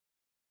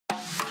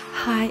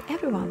Hi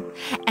everyone,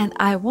 and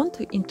I want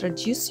to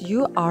introduce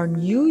you our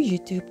new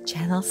YouTube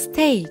channel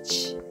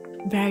Stage,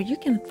 where you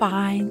can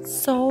find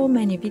so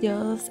many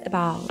videos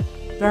about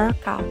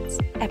workouts,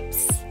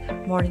 apps,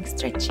 morning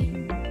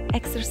stretching,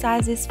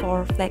 exercises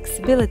for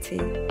flexibility,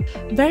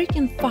 where you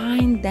can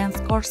find dance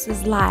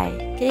courses like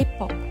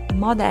K-pop,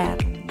 modern,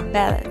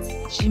 ballet,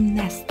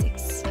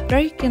 gymnastics, where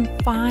you can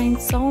find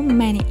so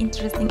many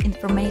interesting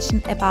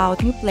information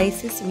about new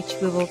places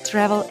which we will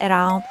travel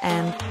around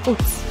and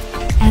foods.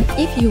 And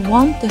if you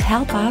want to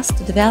help us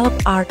to develop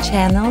our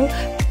channel,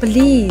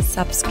 please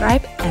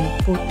subscribe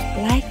and put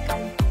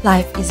like.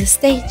 Life is a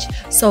stage,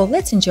 so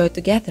let's enjoy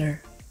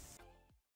together.